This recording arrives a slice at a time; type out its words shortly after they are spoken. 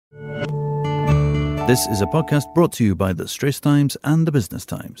This is a podcast brought to you by The Straits Times and The Business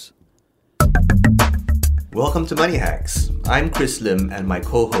Times. Welcome to Money Hacks. I'm Chris Lim and my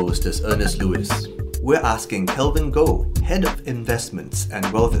co-host is Ernest Lewis. We're asking Kelvin Goh, Head of Investments and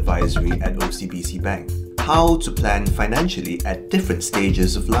Wealth Advisory at OCBC Bank, how to plan financially at different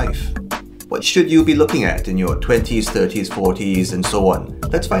stages of life. What should you be looking at in your 20s, 30s, 40s, and so on?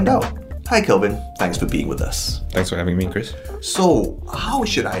 Let's find out. Hi Kelvin, thanks for being with us. Thanks for having me, Chris. So, how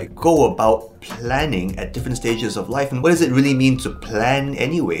should I go about planning at different stages of life, and what does it really mean to plan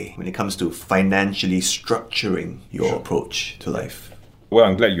anyway when it comes to financially structuring your approach to life? Well,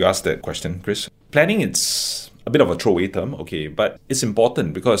 I'm glad you asked that question, Chris. Planning, it's a bit of a throwaway term, okay, but it's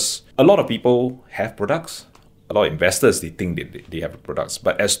important because a lot of people have products. A lot of investors, they think they have products,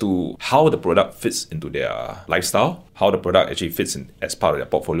 but as to how the product fits into their lifestyle, how the product actually fits in as part of their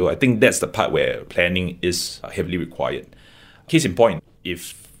portfolio, I think that's the part where planning is heavily required. Case in point,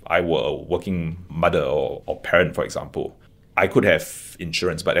 if I were a working mother or parent, for example, I could have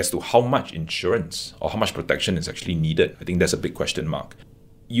insurance, but as to how much insurance or how much protection is actually needed, I think that's a big question mark.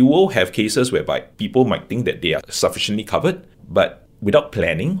 You will have cases whereby people might think that they are sufficiently covered, but without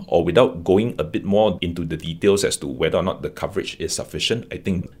planning or without going a bit more into the details as to whether or not the coverage is sufficient, I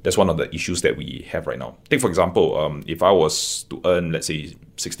think that's one of the issues that we have right now. Take, for example, if I was to earn, let's say,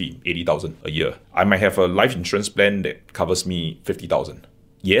 60, 80,000 a year, I might have a life insurance plan that covers me 50,000.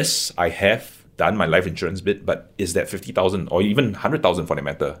 Yes, I have done my life insurance bit, but is that 50,000 or even 100,000 for that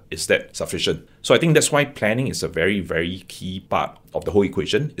matter, is that sufficient? So I think that's why planning is a very, very key part of the whole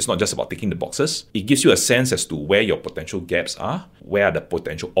equation. It's not just about ticking the boxes. It gives you a sense as to where your potential gaps are, where the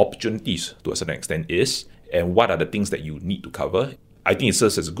potential opportunities to a certain extent is, and what are the things that you need to cover. I think it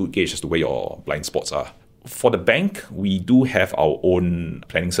serves as a good gauge as to where your blind spots are. For the bank, we do have our own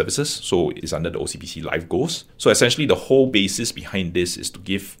planning services, so it's under the OCBC Life Goals. So essentially, the whole basis behind this is to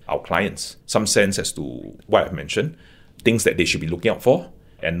give our clients some sense as to what I've mentioned, things that they should be looking out for,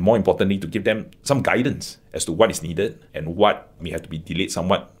 and more importantly, to give them some guidance as to what is needed and what may have to be delayed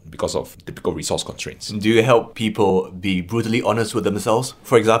somewhat because of typical resource constraints. Do you help people be brutally honest with themselves?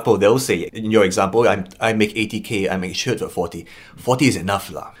 For example, they'll say, in your example, I make 80K, I make sure for 40. 40 is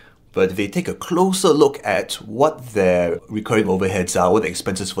enough lah. But if they take a closer look at what their recurring overheads are, what the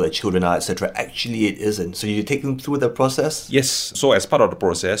expenses for their children are, etc., actually it isn't. So you take them through the process? Yes. So as part of the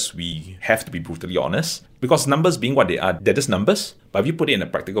process, we have to be brutally honest. Because numbers being what they are, they're just numbers. But if you put it in a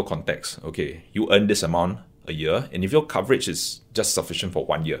practical context, okay, you earn this amount a year, and if your coverage is just sufficient for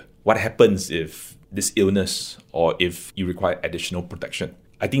 1 year, what happens if this illness or if you require additional protection?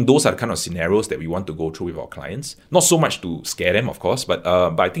 I think those are the kind of scenarios that we want to go through with our clients. Not so much to scare them, of course, but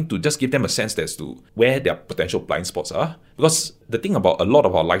I think to just give them a sense as to where their potential blind spots are. Because the thing about a lot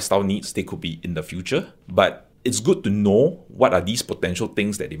of our lifestyle needs, they could be in the future, but it's good to know what are these potential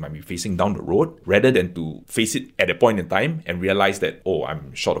things that they might be facing down the road, rather than to face it at a point in time and realize that, oh,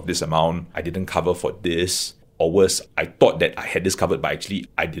 I'm short of this amount, I didn't cover for this, or worse, I thought that I had this covered, but actually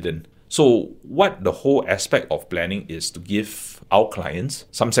I didn't. So what the whole aspect of planning is to give our clients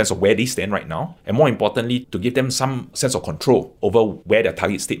some sense of where they stand right now, and more importantly, to give them some sense of control over where their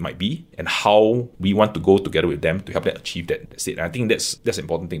target state might be and how we want to go together with them to help them achieve that state. And I think that's an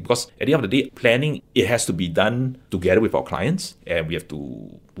important thing, because at the end of the day, planning, it has to be done together with our clients, and we have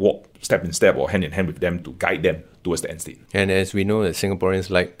to walk step in step or hand in hand with them to guide them towards the end state. And as we know that Singaporeans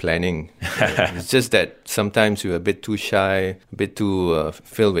like planning, it's just that sometimes we're a bit too shy, a bit too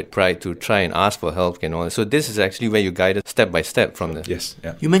filled with pride to try and ask for help and all that. So this is actually where you guide us step by step from the... Yes,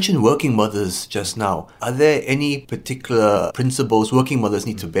 yeah. You mentioned working mothers just now. Are there any particular principles working mothers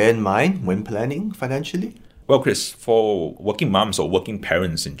need to bear in mind when planning financially? Well, Chris, for working moms or working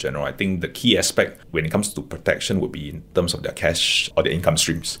parents in general, I think the key aspect when it comes to protection would be in terms of their cash or their income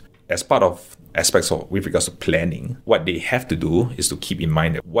streams. As part of aspects of with regards to planning, what they have to do is to keep in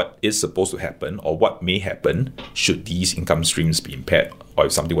mind that what is supposed to happen or what may happen should these income streams be impaired or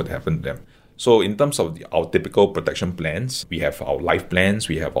if something were to happen to them. So in terms of our typical protection plans, we have our life plans,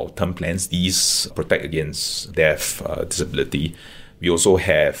 we have our term plans. These protect against death, disability. We also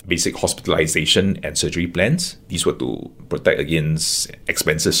have basic hospitalization and surgery plans. These were to protect against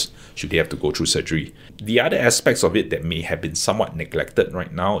expenses should they have to go through surgery. The other aspects of it that may have been somewhat neglected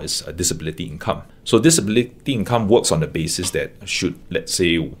right now is a disability income. So disability income works on the basis that should, let's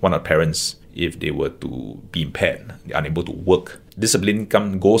say, one of the parents, if they were to be impaired, they're unable to work, disability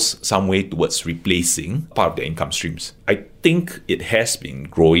income goes some way towards replacing part of their income streams. I think it has been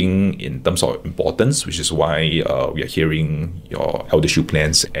growing in terms of importance, which is why we are hearing your ElderShield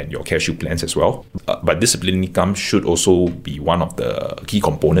plans and your CareShield plans as well. But disability income should also be one of the key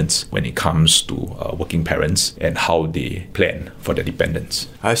components when it comes to working parents and how they plan for their dependents.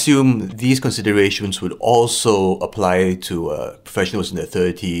 I assume these considerations would also apply to professionals in their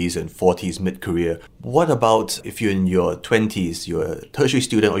 30s and 40s mid-career. What about if you're in your 20s, you're a tertiary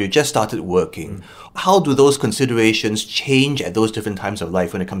student, or you just started working? How do those considerations change at those different times of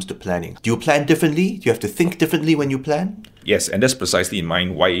life when it comes to planning? Do you plan differently? Do you have to think differently when you plan? Yes, and that's precisely in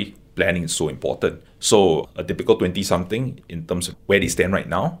mind why planning is so important. So a typical 20-something, in terms of where they stand right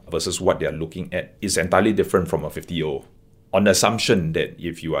now versus what they're looking at, is entirely different from a 50-year-old. On the assumption that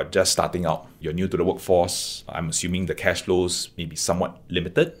if you are just starting out, you're new to the workforce, I'm assuming the cash flows may be somewhat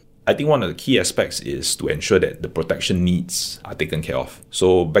limited. I think one of the key aspects is to ensure that the protection needs are taken care of.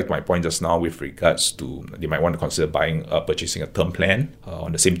 So back to my point just now with regards to they might want to consider purchasing a term plan.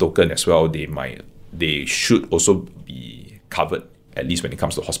 On the same token as well, they should also be covered, at least when it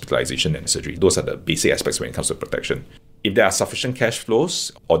comes to hospitalization and surgery. Those are the basic aspects when it comes to protection. If there are sufficient cash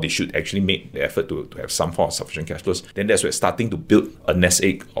flows, or they should actually make the effort to have some form of sufficient cash flows, then that's where starting to build a nest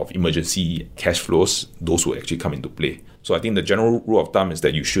egg of emergency cash flows, those will actually come into play. So I think the general rule of thumb is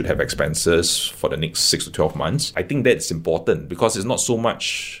that you should have expenses for the next 6 to 12 months. I think that's important because it's not so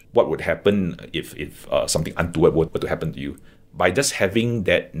much what would happen if something untoward were to happen to you. By just having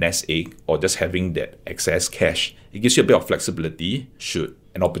that nest egg or just having that excess cash, it gives you a bit of flexibility should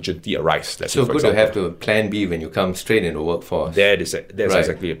an opportunity arise. So good to have to plan B when you come straight into workforce. That's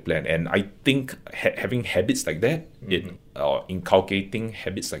exactly a plan. And I think having habits like that, or inculcating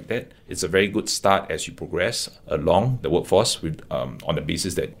habits like that, it's a very good start as you progress along the workforce with on the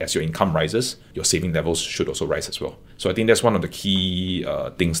basis that as your income rises, your saving levels should also rise as well. So I think that's one of the key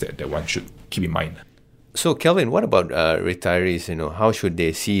things that one should keep in mind. So, Kelvin, what about retirees? How should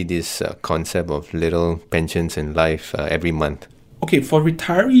they see this concept of little pensions in life every month? Okay, for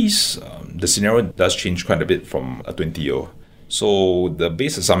retirees, the scenario does change quite a bit from a 20-year-old. So the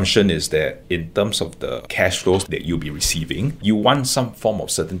base assumption is that in terms of the cash flows that you'll be receiving, you want some form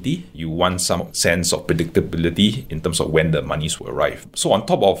of certainty, you want some sense of predictability in terms of when the monies will arrive. So on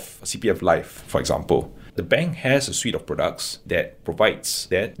top of CPF Life, for example, the bank has a suite of products that provides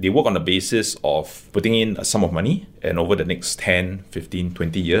that. They work on the basis of putting in a sum of money, and over the next 10, 15,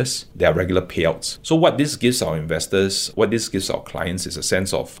 20 years, there are regular payouts. So what this gives our investors, what this gives our clients is a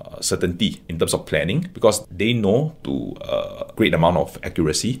sense of certainty in terms of planning, because they know to a great amount of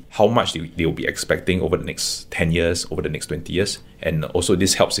accuracy how much they will be expecting over the next 10 years, over the next 20 years. And also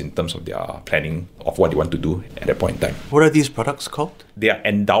this helps in terms of their planning of what they want to do at that point in time. What are these products called? They are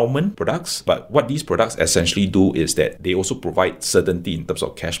endowment products, but what these products essentially do is that they also provide certainty in terms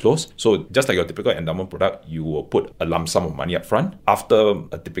of cash flows. So just like your typical endowment product, you will put a lump sum of money up front. After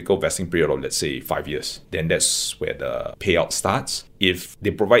a typical vesting period of, let's say, 5 years, then that's where the payout starts. If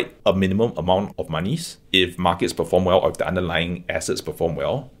they provide a minimum amount of monies, if markets perform well or if the underlying assets perform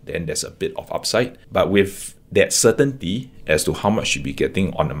well, then there's a bit of upside. But with that certainty as to how much you'll be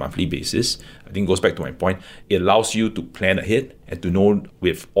getting on a monthly basis, I think goes back to my point. It allows you to plan ahead and to know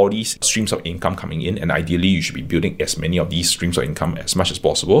with all these streams of income coming in, and ideally you should be building as many of these streams of income as much as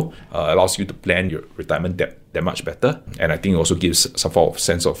possible. Allows you to plan your retirement that much better, and I think it also gives some form of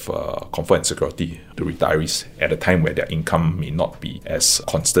sense of comfort and security to retirees at a time where their income may not be as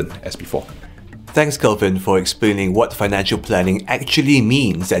constant as before. Thanks, Kelvin, for explaining what financial planning actually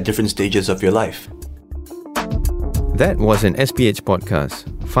means at different stages of your life. That was an SPH podcast.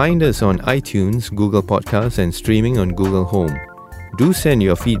 Find us on iTunes, Google Podcasts, and streaming on Google Home. Do send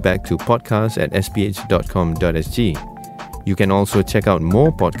your feedback to podcast@sph.com.sg. You can also check out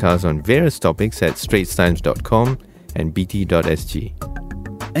more podcasts on various topics at straitstimes.com and bt.sg.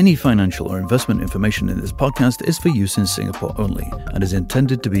 Any financial or investment information in this podcast is for use in Singapore only and is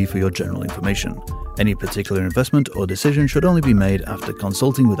intended to be for your general information. Any particular investment or decision should only be made after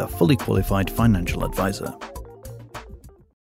consulting with a fully qualified financial advisor.